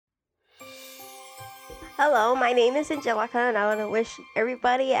Hello, my name is Angelica, and I want to wish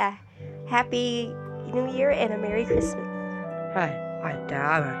everybody a happy New Year and a Merry Christmas. Hi, I'm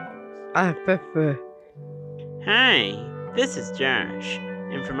Dara. I'm Pepper. Hi, this is Josh,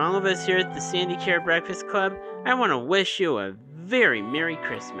 and from all of us here at the Sandy Care Breakfast Club, I want to wish you a very Merry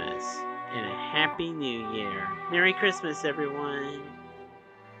Christmas and a Happy New Year. Merry Christmas, everyone.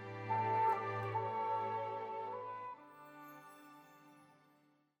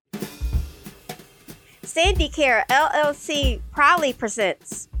 Sandy Care LLC proudly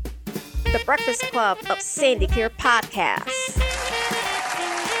presents the Breakfast Club of Sandy Care Podcast.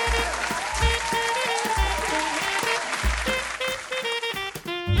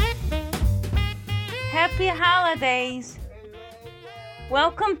 Happy holidays.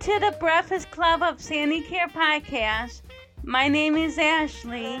 Welcome to the Breakfast Club of Sandy Care Podcast. My name is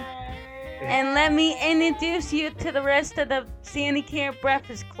Ashley, and let me introduce you to the rest of the Sandy Care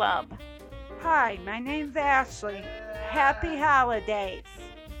Breakfast Club. Hi, my name's Ashley. Happy holidays.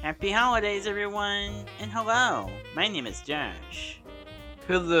 Happy holidays, everyone, and hello, my name is Josh.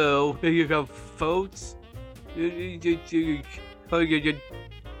 Hello, you got folks. Days.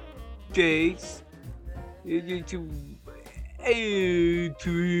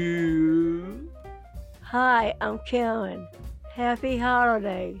 Hi, I'm Karen. Happy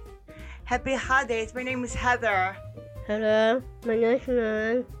holidays. Happy holidays. My name is Heather. Hello, my name is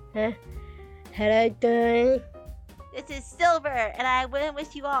Ron. Hello, doing? This is Silver, and I want to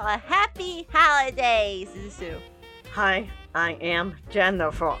wish you all a happy holidays. This is Sue. Hi, I am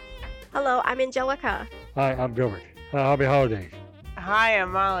Jennifer. Hello, I'm Angelica. Hi, I'm Gilbert. Happy holidays. Hi,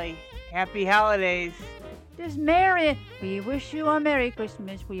 I'm Molly. Happy holidays. This is Mary. We wish you a Merry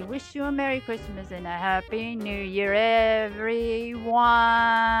Christmas. We wish you a Merry Christmas and a Happy New Year, everyone.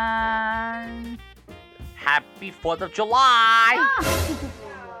 Happy 4th of July!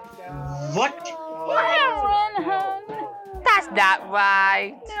 What? Karen, That's not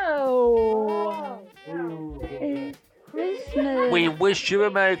right! no. Christmas. We wish you a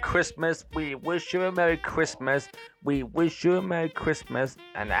Merry Christmas. We wish you a Merry Christmas. We wish you a Merry Christmas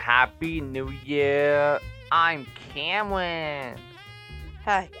and a Happy New Year. I'm Cameron.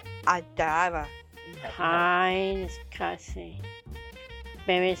 Hi, I'm Dara. Hi, it's Cassie.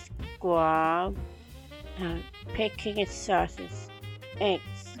 Baby squab, bacon and sausage,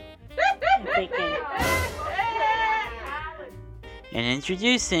 eggs, and bacon. And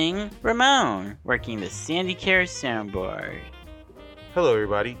introducing Ramon, working the Sandy Care soundboard. Hello,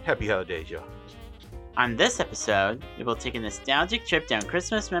 everybody. Happy holidays, y'all. On this episode, we will take a nostalgic trip down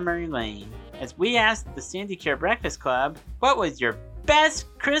Christmas memory lane as we ask the Sandy Care Breakfast Club, what was your best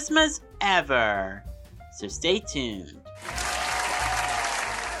Christmas ever? So stay tuned.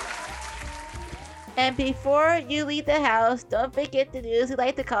 And before you leave the house, don't forget the news we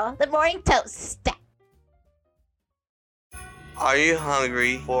like to call the Morning Toast. Are you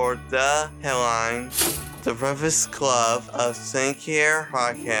hungry for the headlines? The Breakfast Club of Sandy Care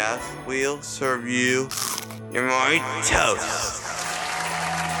Podcast will serve you your morning toast.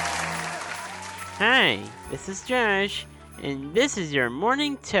 Hi, this is Josh, and this is your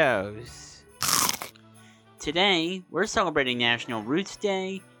Morning Toast. Today, we're celebrating National Roots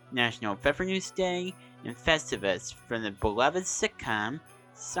Day, National Pfeffernuss Day, and Festivus from the beloved sitcom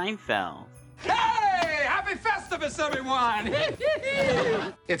Seinfeld. Hey! Happy Festivus, everyone!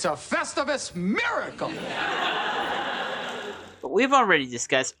 It's a Festivus miracle! But we've already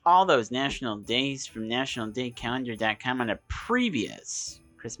discussed all those national days from nationaldaycalendar.com on a previous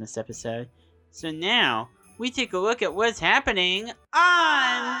Christmas episode. So now, we take a look at what's happening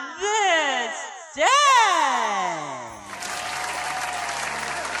on this day!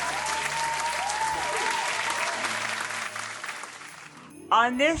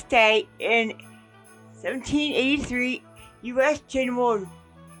 On this day in 1783, U.S. General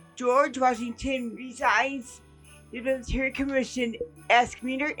George Washington resigns the military commission as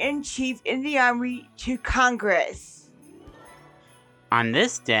Commander-in-Chief in the Army to Congress. On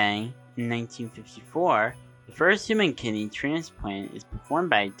this day, in 1954, the first human kidney transplant is performed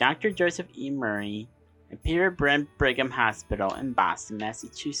by Dr. Joseph E. Murray at Peter Brent Brigham Hospital in Boston,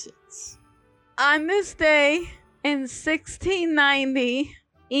 Massachusetts. On this day in 1690,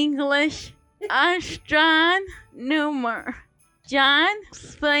 English astronomer John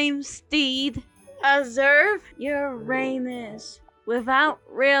Flamsteed observed Uranus without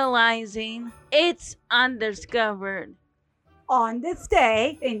realizing it's undiscovered. On this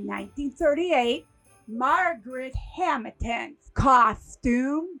day in 1938, Margaret Hamilton's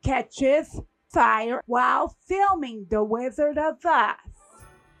costume catches fire while filming The Wizard of Oz.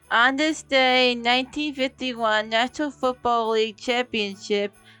 On this day, 1951 National Football League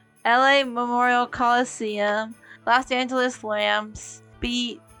Championship LA Memorial Coliseum, Los Angeles Rams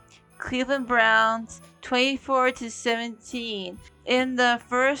beat Cleveland Browns 24-17 in the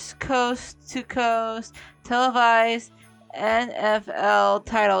first coast-to-coast televised NFL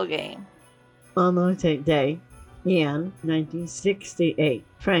title game. On Memorial Day in 1968,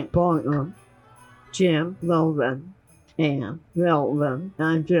 Frank Boylan, Jim Lovin, and Melvin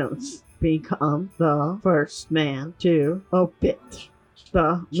Andrews become the first man to orbit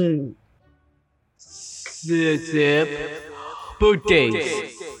the moon. Zip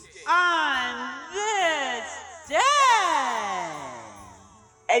birthdays. On this day,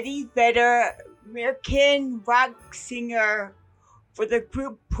 Eddie Vedder, American rock singer for the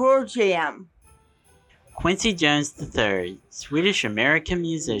group Pearl Jam. Quincy Jones III, Swedish-American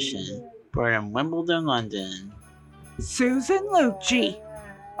musician, born in Wimbledon, London. Susan Lucci,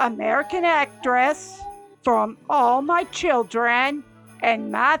 American actress from All My Children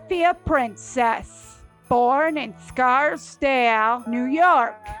and Mafia Princess, born in Scarsdale, New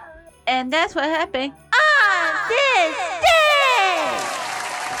York. And that's what happened on this day.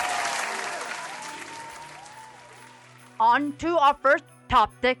 On to our first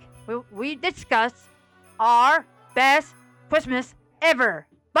topic. We discuss our best Christmas ever.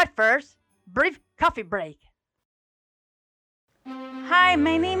 But first, brief coffee break. Hi,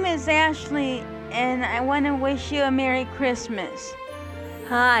 my name is Ashley, and I want to wish you a Merry Christmas.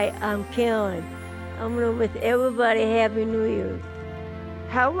 Hi, I'm Karen. I'm gonna wish everybody Happy New Year.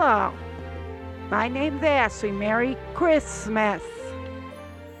 Hello, my name's Ashley. Merry Christmas.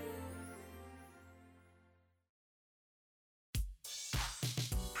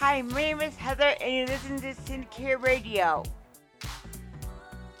 Hi, my name is Heather, and you listen to Syndicate Radio.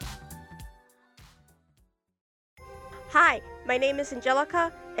 Hi, my name is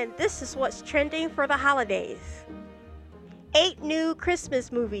Angelica, and this is what's trending for the holidays. 8 new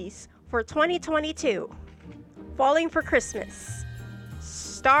Christmas movies for 2022. Falling for Christmas,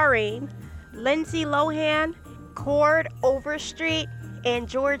 starring Lindsay Lohan, Cord Overstreet, and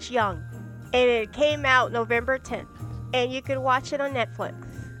George Young. And it came out November 10th, and you can watch it on Netflix.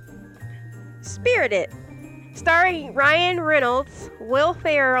 Spirited, starring Ryan Reynolds, Will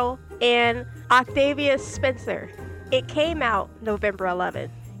Ferrell, and Octavia Spencer. It came out November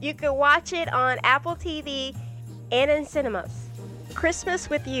 11th. You can watch it on Apple TV and in cinemas. Christmas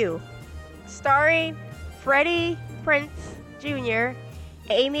with You, starring Freddie Prinze Jr.,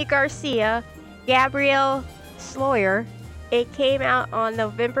 Amy Garcia, Gabrielle Sloyer. It came out on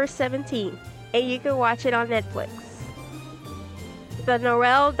November 17th, and you can watch it on Netflix. The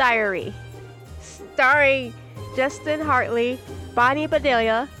Noel Diary, starring Justin Hartley, Bonnie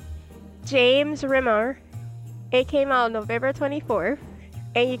Bedelia, James Remar. It came out November 24th,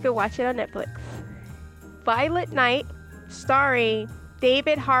 and you can watch it on Netflix. Violet Night, starring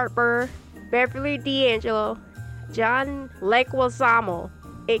David Harbour, Beverly D'Angelo, John Leguizamo.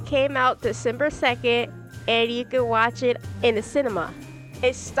 It came out December 2nd, and you can watch it in the cinema.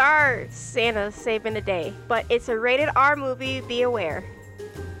 It stars Santa saving the day, but it's a rated R movie, be aware.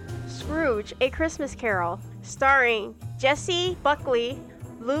 Scrooge, A Christmas Carol, starring Jessie Buckley,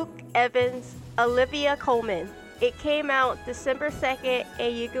 Luke Evans, Olivia Colman. It came out December 2nd,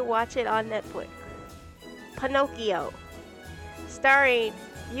 and you can watch it on Netflix. Pinocchio, starring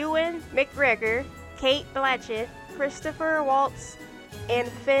Ewan McGregor, Kate Blanchett, Christopher Waltz, and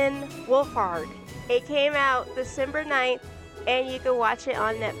Finn Wolfhard. It came out December 9th, and you can watch it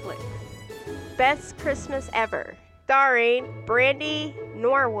on Netflix. Best Christmas Ever, starring Brandy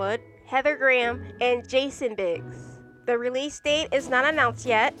Norwood, Heather Graham, and Jason Biggs. The release date is not announced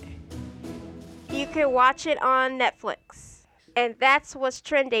yet. You can watch it on Netflix. And that's what's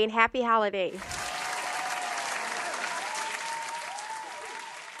trending. Happy holidays.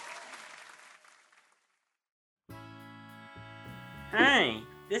 Hi,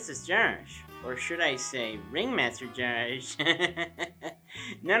 this is Josh, or should I say Ringmaster Josh.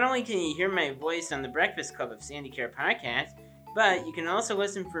 Not only can you hear my voice on the Breakfast Club of Sandy Care podcast, but you can also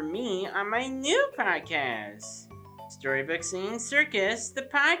listen for me on my new podcast, Storybook Singing Circus, the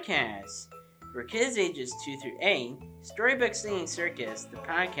podcast. For kids ages 2 through 8, Storybook Singing Circus, the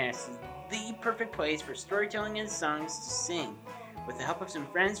podcast, is the perfect place for storytelling and songs to sing. With the help of some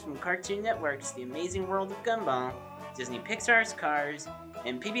friends from Cartoon Network's The Amazing World of Gumball, Disney Pixar's Cars,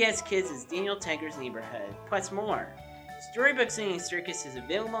 and PBS Kids' Daniel Tiger's Neighborhood, plus more. Storybook Singing Circus is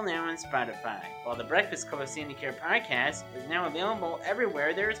available now on Spotify, while the Breakfast Club of Sandy Care podcast is now available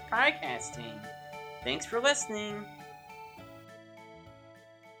everywhere there is podcasting. Thanks for listening.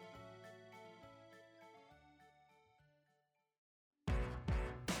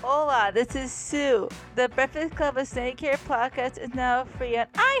 Hola, this is Sue. The Breakfast Club of Sandy Care podcast is now free on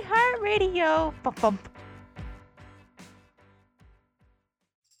iHeartRadio. Bump, bump.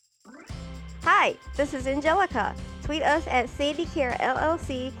 Hi, this is Angelica. Tweet us at SandyCare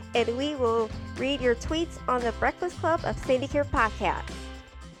LLC and we will read your tweets on the Breakfast Club of Sandy Care podcast.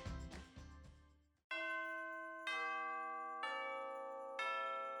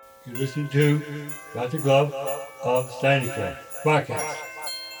 You listen to Dr. Glove of Sandycare podcast.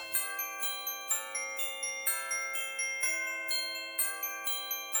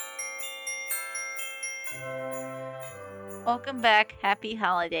 Welcome back. Happy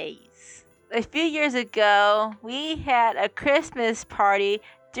holidays. A few years ago, we had a Christmas party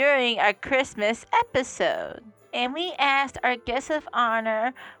during our Christmas episode. And we asked our guests of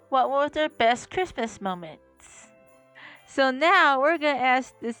honor what was their best Christmas moments. So now we're going to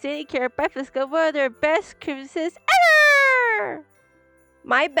ask the Sandy Care Breakfast Club what are their best Christmases ever.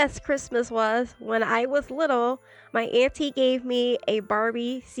 My best Christmas was when I was little, my auntie gave me a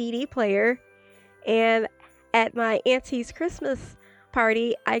Barbie CD player, and at my auntie's Christmas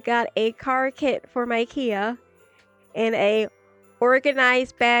party, I got a car kit for my Kia and a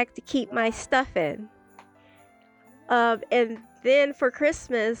organized bag to keep my stuff in. And then for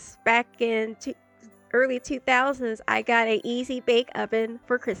Christmas, back in early 2000s, I got an Easy Bake Oven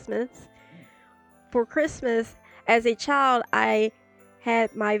for Christmas. For Christmas, as a child, I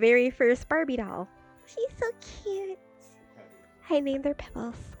had my very first Barbie doll. She's so cute. I named her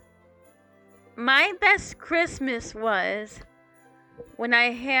Pebbles. My best Christmas was when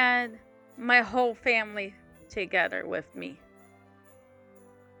I had my whole family together with me.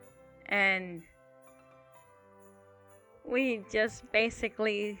 And we just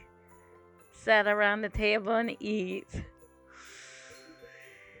basically sat around the table and eat.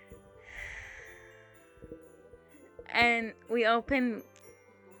 And we opened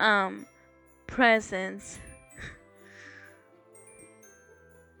presents.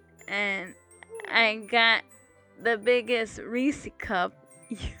 And I got the biggest Reese cup.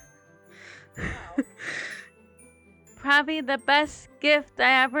 Probably the best gift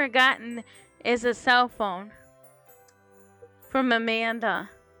I ever gotten is a cell phone from Amanda.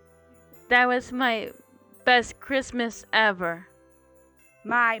 That was my best Christmas ever.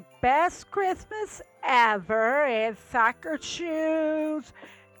 My best Christmas ever is soccer shoes.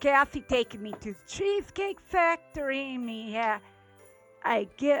 Kathy taking me to the Cheesecake Factory. Me a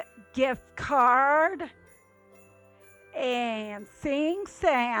gift card. And seeing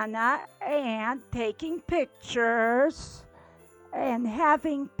Santa and taking pictures and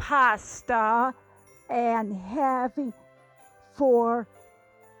having pasta and having 4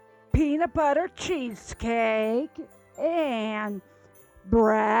 peanut butter cheesecake and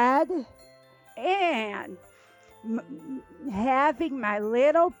bread and having my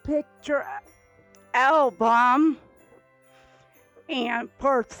little picture album and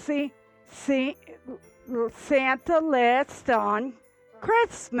Santa list on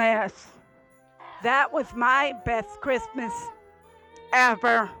Christmas. That was my best Christmas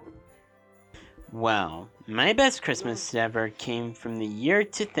ever. Well, my best Christmas ever came from the year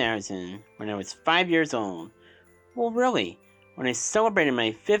 2000 when I was 5 years old. Well, really, when I celebrated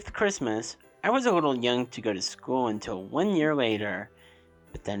my 5th Christmas, I was a little young to go to school until 1 year later.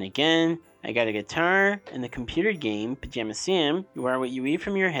 But then again, I got a guitar and the computer game Pajama Sam, You Are What You Eat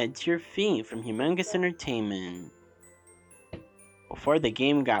From Your Head to Your Feet from Humongous Entertainment. Before the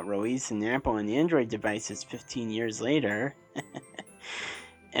game got released in Apple and Android devices 15 years later.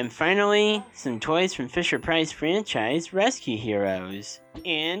 And finally, some toys from Fisher-Price franchise Rescue Heroes.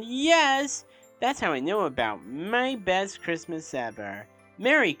 And yes, that's how I know about my best Christmas ever.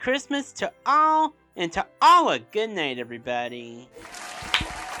 Merry Christmas to all, and to all a good night, everybody.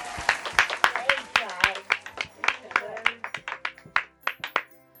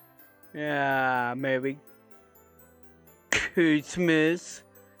 Yeah, Merry Christmas.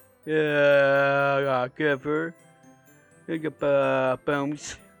 Cover. Look at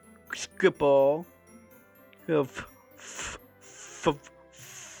bounce, skipball,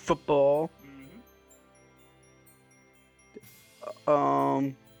 football.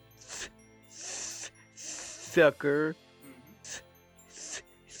 Sucker.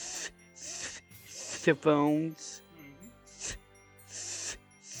 Cell phones.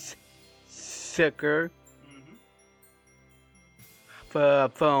 Sucker.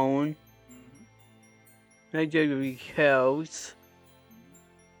 Phone. Legendary house.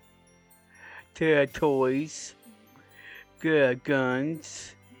 Toys.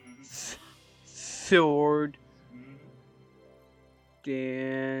 Guns. Sword.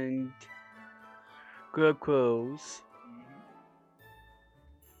 And good clothes.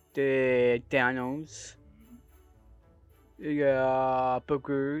 the Daniels. We got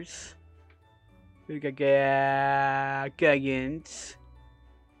Bookers. We got Gaggins.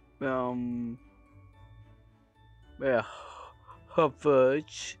 Hot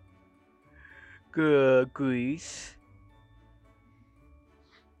Fudge. Grease.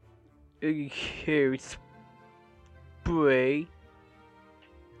 Hair Spray.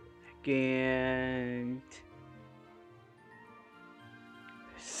 And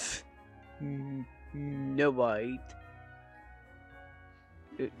no white.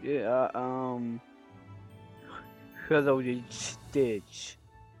 Hello Stitch.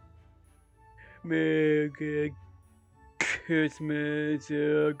 Merry Christmas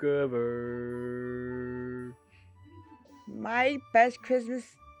together. My best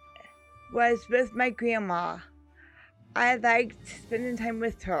Christmas was with my grandma. I liked spending time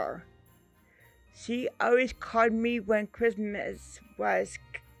with her. She always called me when Christmas was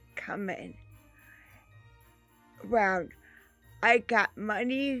coming around. I got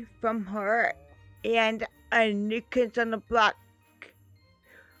money from her and a New Kids on the Block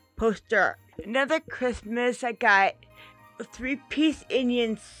poster. Another Christmas, I got a 3-piece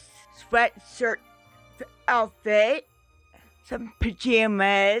Indian sweatshirt outfit, some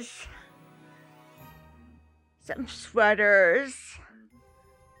pajamas, some sweaters,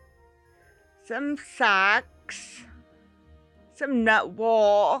 some socks, some nut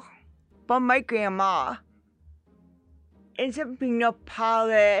wool from my grandma, and some fingernail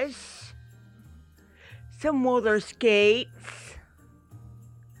polish, some roller skates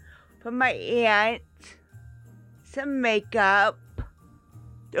from my aunt, some makeup.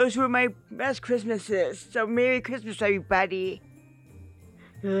 Those were my best Christmases. So Merry Christmas, everybody.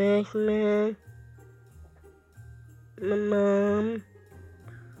 Christmas. My mom.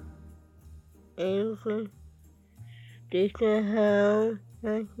 And Sister House.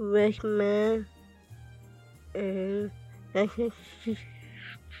 That's Christmas. And that's a sister.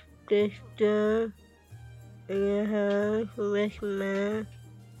 In the house. Christmas.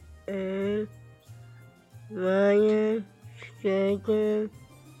 And Ryan. Jacob.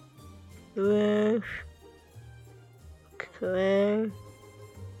 Ruth, Claire,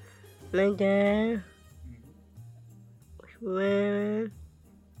 my dad, Sharon,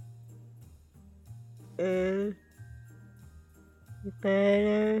 and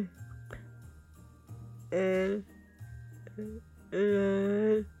Better, and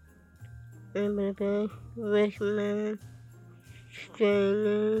my best Christmas,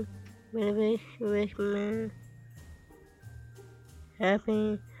 Strange, my best Christmas,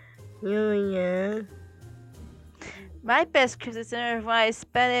 Happy New Year. My best Christmas ever was when I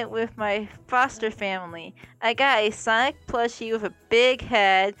spent it with my foster family. I got a Sonic plushie with a big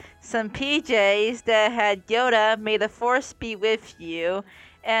head, some PJs that had Yoda, may the force be with you,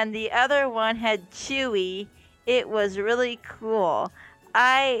 and the other one had Chewie. It was really cool.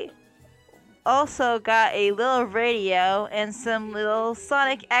 I also got a little radio and some little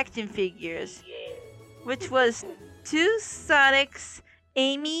Sonic action figures, which was 2 Sonics,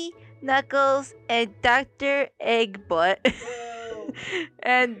 Amy, Knuckles, and Dr. Eggbutt.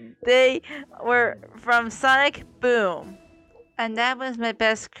 And they were from Sonic Boom. And that was my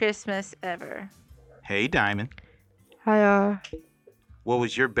best Christmas ever. Hey, Diamond. Hiya. What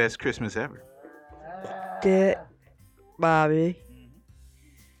was your best Christmas ever? Dad, Bobby,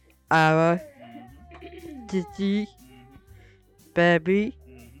 Ava, Dizzy, Baby,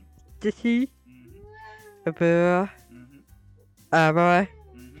 Dizzy, Abura, Ava,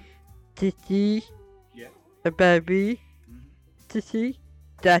 Dizzy, Baby, Dizzy,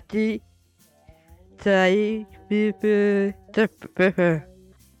 Daddy, Daddy, Baby, Best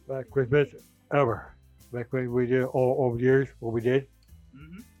Christmas ever. Back when we did all over the years, what we did.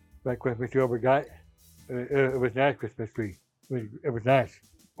 Back Christmas you ever got. It was nice Christmas tree. It was nice.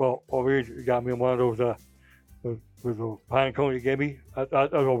 Well, over here you got me one of those pine cones you gave me. That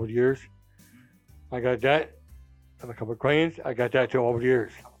was over the years. I got that. And a couple of crayons. I got that too over the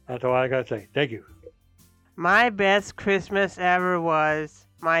years. That's all I gotta say. Thank you. My best Christmas ever was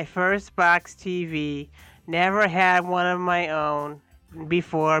my first box TV. Never had one of my own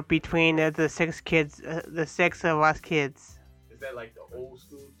before between the 6 kids, the 6 of us kids. Is that like the old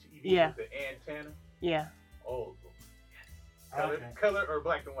school TV Yeah. with the antenna? Yeah. Oh, color or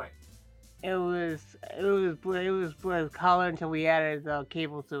black and white? It was color until we added the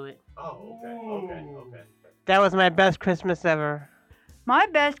cable to it. Oh, okay. That was my best Christmas ever. My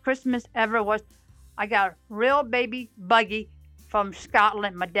best Christmas ever was I got a real baby buggy from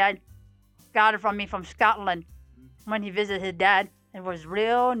Scotland. My dad got it from me from Scotland when he visited his dad. It was a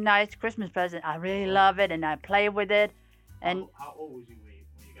real nice Christmas present. I really love it and I play with it. And How old was you when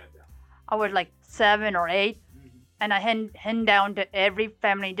you got I was like 7 or 8, and I hand down to every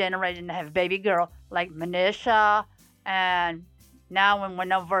family generation to have a baby girl, like Manisha, and now when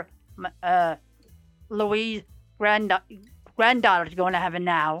went over, Louise, granddaughter's going to have it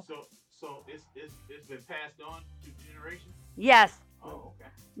now. So it's been passed on to generations? Yes. Oh, okay.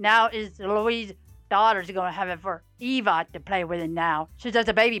 Now is Louise's daughter's going to have it for Eva to play with it now. She's just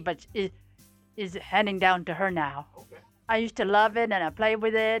a baby, but is handing down to her now. Okay. I used to love it, and I played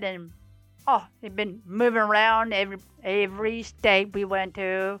with it, and it's been moving around every state we went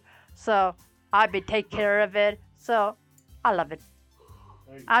to. So I'd be take care of it. So I love it.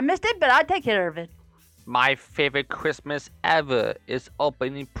 I missed it, but I take care of it. My favorite Christmas ever is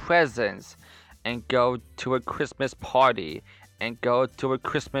opening presents and go to a Christmas party and go to a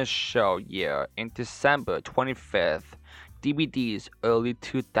Christmas show in December 25th. DVDs early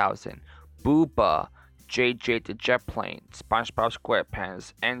 2000. Booba, JJ the Jet Plane, SpongeBob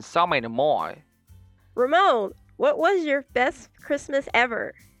SquarePants, and so many more. Ramon, what was your best Christmas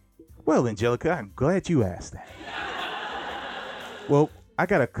ever? Well, Angelica, I'm glad you asked that. Well, I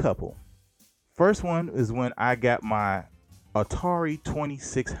got a couple. First one is when I got my Atari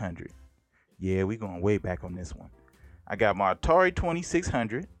 2600. Yeah, we going way back on this one. I got my Atari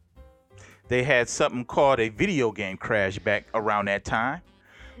 2600. They had something called a video game crash back around that time.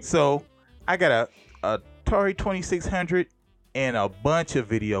 So I got a Atari 2600 and a bunch of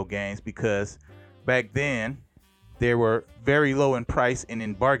video games because back then they were very low in price and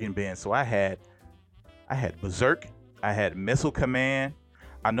in bargain bins. So I had Berserk, I had Missile Command.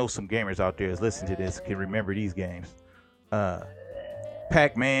 I know some gamers out there that's listening to this can remember these games.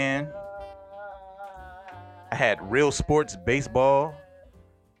 Pac-Man. I had Real Sports Baseball.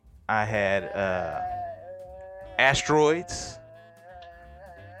 I had Asteroids.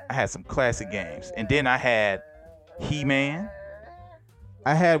 I had some classic games. And then I had He-Man.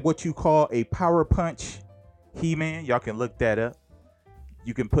 I had what you call a Power Punch He-Man. Y'all can look that up.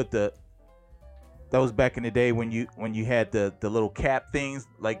 You can put that was back in the day when you had the little cap things,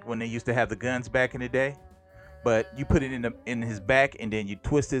 like when they used to have the guns back in the day. But you put it in his back and then you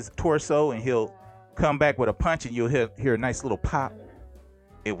twist his torso and he'll come back with a punch and you'll hear a nice little pop.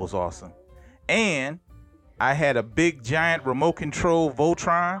 It was awesome. And I had a big giant remote control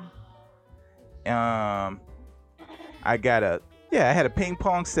Voltron. I had a ping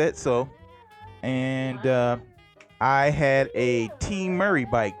pong set, and I had a Team Murray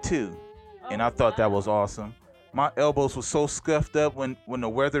bike too. And I thought that was awesome. My elbows were so scuffed up when the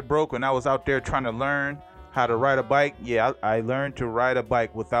weather broke, when I was out there trying to learn how to ride a bike. Yeah, I learned to ride a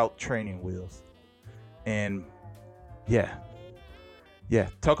bike without training wheels. And yeah,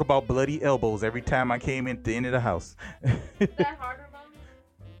 talk about bloody elbows every time I came in the end of the house. Is that harder, Mom?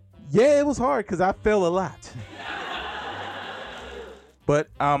 Yeah, it was hard because I fell a lot. But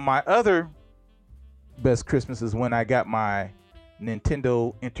my other best Christmas is when I got my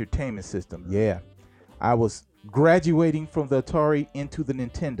Nintendo Entertainment System. Yeah, I was graduating from the Atari into the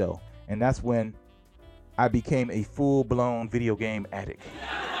Nintendo, and that's when I became a full-blown video game addict.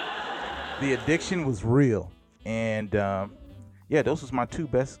 The addiction was real, and those was my two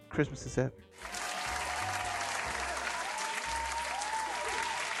best Christmases ever.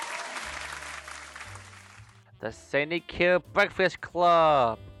 The Sandy Care Breakfast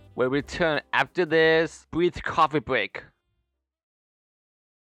Club will return after this brief coffee break.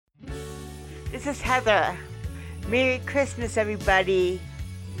 This is Heather. Merry Christmas, everybody,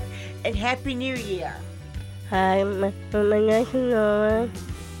 and Happy New Year. Hi, my name is Nora.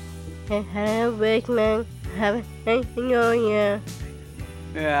 And hello, Rickman. Have a New Year.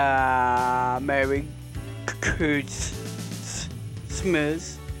 Merry Christmas.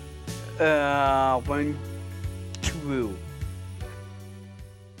 One, two.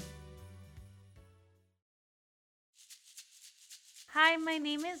 Hi, my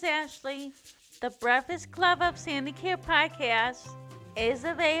name is Ashley. The Breakfast Club of Sandy Care podcast is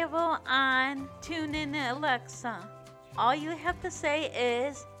available on TuneIn and Alexa. All you have to say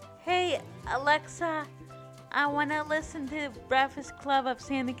is, "Hey, Alexa, I want to listen to Breakfast Club of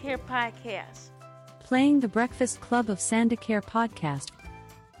Sandy Care podcast." Playing the Breakfast Club of Sandicare podcast.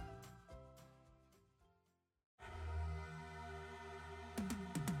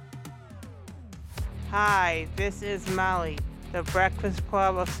 Hi, this is Molly. The Breakfast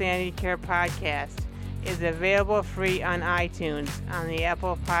Club of Sandicare podcast is available free on iTunes on the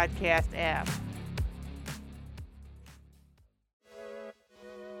Apple Podcast app.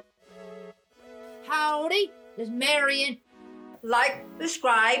 Howdy, this is Marion. Like,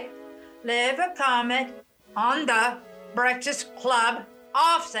 subscribe, leave a comment on the Breakfast Club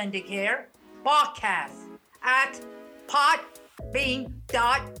of Sandicare podcast at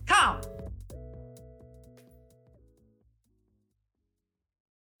podbean.com.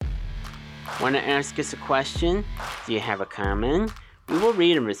 Want to ask us a question? Do you have a comment? We will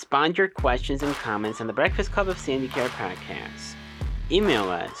read and respond to your questions and comments on the Breakfast Club of Sandy Care podcast. Email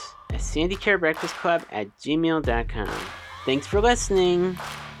us at sandycarebreakfastclub@gmail.com. Thanks for listening.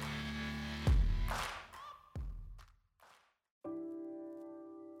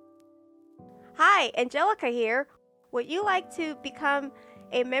 Hi, Angelica here. Would you like to become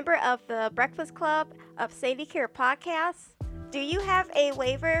a member of the Breakfast Club of Sandy Care podcast? Do you have a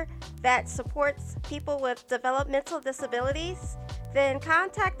waiver that supports people with developmental disabilities? Then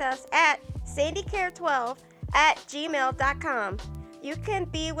contact us at sandycare12@gmail.com. You can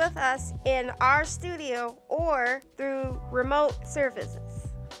be with us in our studio or through remote services.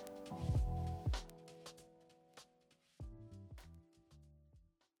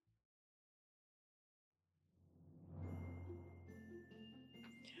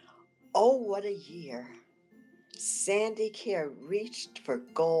 Oh, what a year. Sandy Care reached for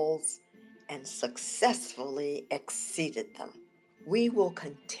goals and successfully exceeded them. We will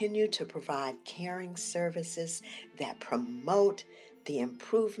continue to provide caring services that promote the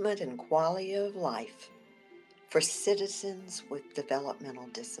improvement and quality of life for citizens with developmental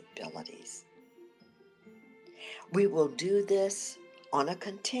disabilities. We will do this on a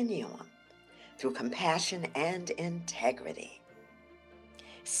continuum through compassion and integrity.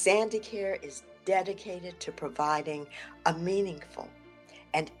 Sandy Care is dedicated to providing a meaningful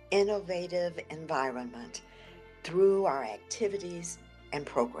and innovative environment through our activities and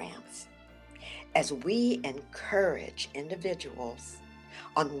programs. As we encourage individuals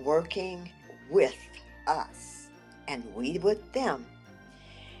on working with us and we with them,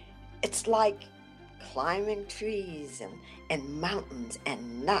 it's like climbing trees and mountains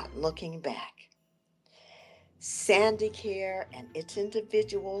and not looking back. Sandy Care and its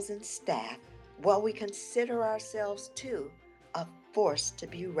individuals and staff, well, we consider ourselves too a force to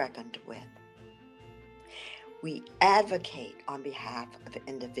be reckoned with. We advocate on behalf of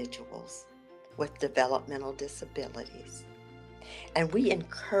individuals with developmental disabilities, and we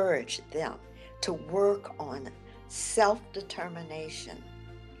encourage them to work on self-determination.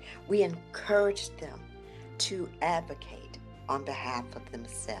 We encourage them to advocate on behalf of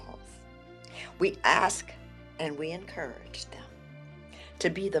themselves. We ask and we encourage them to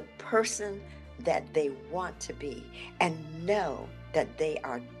be the person that they want to be and know that they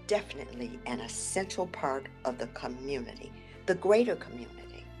are definitely an essential part of the community, the greater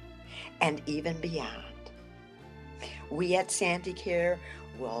community, and even beyond. We at Sandy Care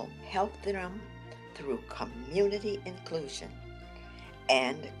will help them through community inclusion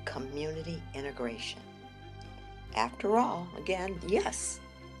and community integration. After all, again, yes,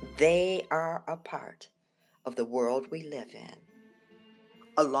 they are a part of the world we live in.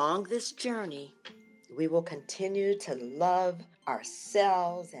 Along this journey, we will continue to love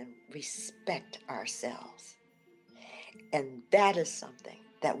ourselves and respect ourselves. And that is something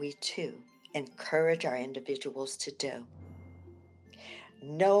that we too encourage our individuals to do.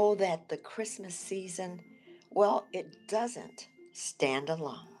 Know that the Christmas season, well, it doesn't stand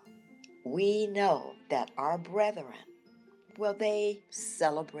alone. We know that our brethren, well, they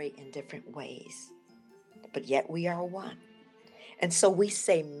celebrate in different ways, but yet we are one. And so we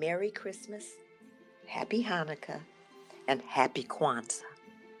say Merry Christmas, Happy Hanukkah, and Happy Kwanzaa.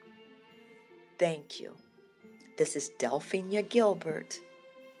 Thank you. This is Delphina Gilbert,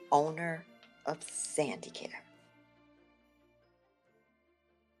 owner of Sandy Care.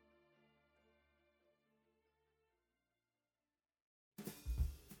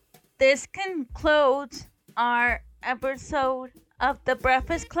 This concludes our episode of the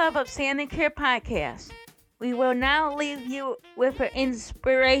Breakfast Club of Sandy Care podcast. We will now leave you with an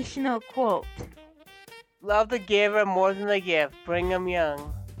inspirational quote. Love the giver more than the gift. Bring 'em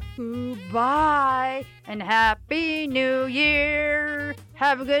young. Goodbye and Happy New Year.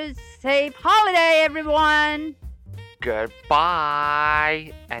 Have a good, safe holiday, everyone.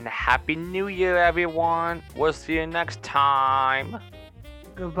 Goodbye and Happy New Year, everyone. We'll see you next time.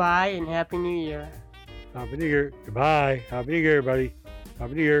 Goodbye and Happy New Year. Happy New Year. Goodbye. Happy New Year, everybody.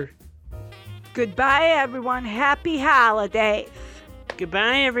 Happy New Year. Goodbye, everyone. Happy holidays.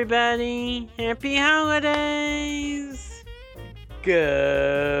 Goodbye, everybody. Happy holidays.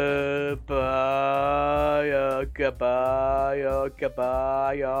 Goodbye, oh, goodbye, oh,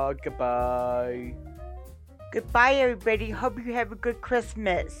 goodbye, oh, goodbye. Goodbye, everybody. Hope you have a good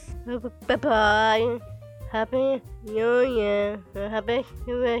Christmas. Bye-bye. Happy New Year. Happy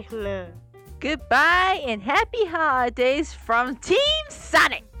Christmas. Goodbye and happy holidays from Team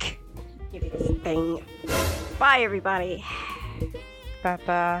Sonic. Thing. Bye, everybody.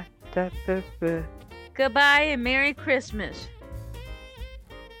 Bye-bye. Goodbye and Merry Christmas.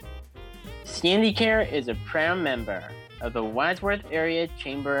 Sandy Care is a proud member of the Wadsworth Area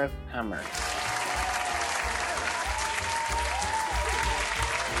Chamber of Commerce.